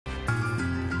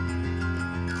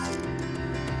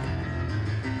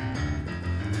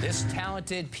This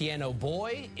talented piano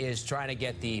boy is trying to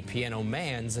get the piano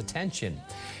man's attention.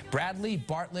 Bradley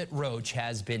Bartlett-Roche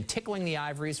has been tickling the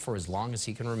ivories for as long as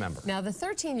he can remember. Now, the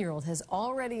 13-year-old has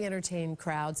already entertained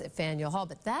crowds at Faneuil Hall,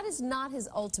 but that is not his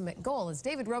ultimate goal. As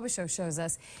David Robichaud shows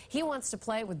us, he wants to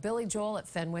play with Billy Joel at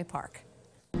Fenway Park.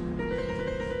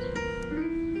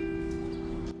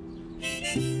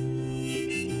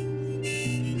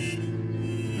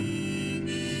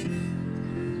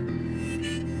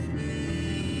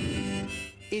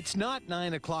 It's not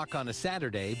 9 o'clock on a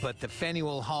Saturday, but the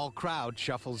Faneuil Hall crowd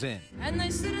shuffles in. And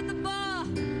they sit at the bar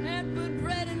and put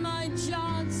bread in my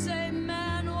jaw and say,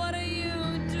 man, what are you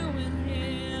doing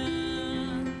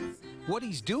here? What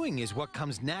he's doing is what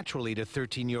comes naturally to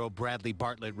 13-year-old Bradley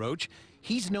Bartlett-Roche.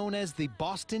 He's known as the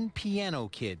Boston Piano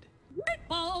Kid.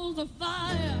 Balls of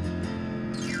fire.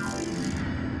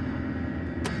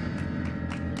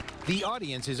 The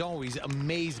audience is always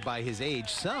amazed by his age.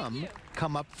 Some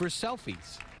come up for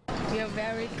selfies. You're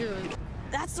very good.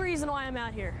 That's the reason why I'm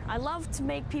out here. I love to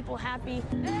make people happy.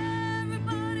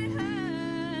 Everybody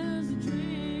has a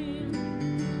dream.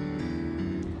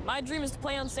 My dream is to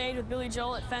play on stage with Billy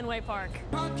Joel at Fenway Park.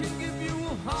 I can give you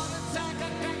a heart attack.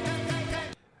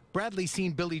 Bradley's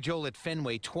seen Billy Joel at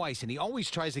Fenway twice, and he always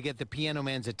tries to get the piano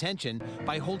man's attention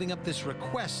by holding up this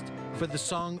request for the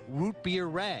song Root Beer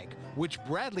Rag, which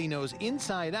Bradley knows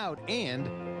inside out and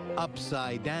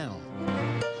upside down.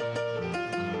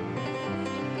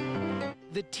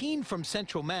 The teen from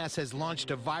Central Mass has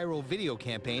launched a viral video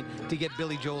campaign to get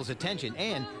Billy Joel's attention,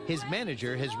 and his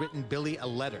manager has written Billy a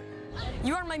letter.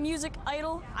 You are my music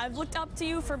idol. I've looked up to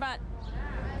you for about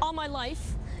all my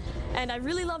life. And I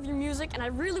really love your music, and I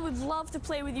really would love to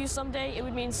play with you someday. It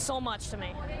would mean so much to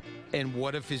me. And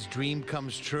what if his dream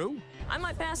comes true? I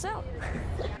might pass out.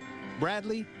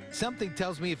 Bradley, something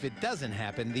tells me if it doesn't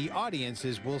happen, the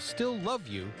audiences will still love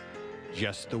you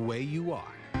just the way you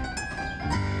are.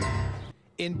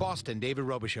 In Boston, David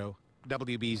Robichaud,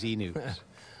 WBZ News.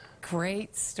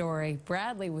 Great story.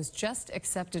 Bradley was just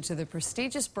accepted to the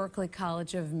prestigious Berklee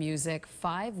College of Music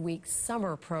 5-week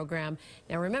summer program.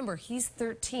 Now remember, he's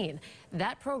 13.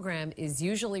 That program is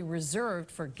usually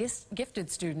reserved for gifted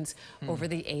students over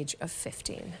the age of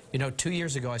 15. You know, 2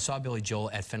 years ago, I saw Billy Joel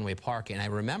at Fenway Park, and I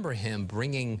remember him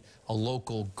bringing a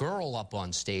local girl up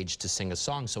on stage to sing a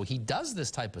song. So he does this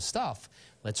type of stuff.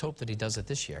 Let's hope that he does it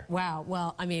this year. Wow.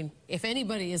 Well, I mean, if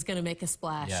anybody is going to make a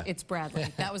splash, it's Bradley.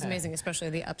 That was amazing,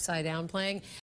 especially the upside down playing.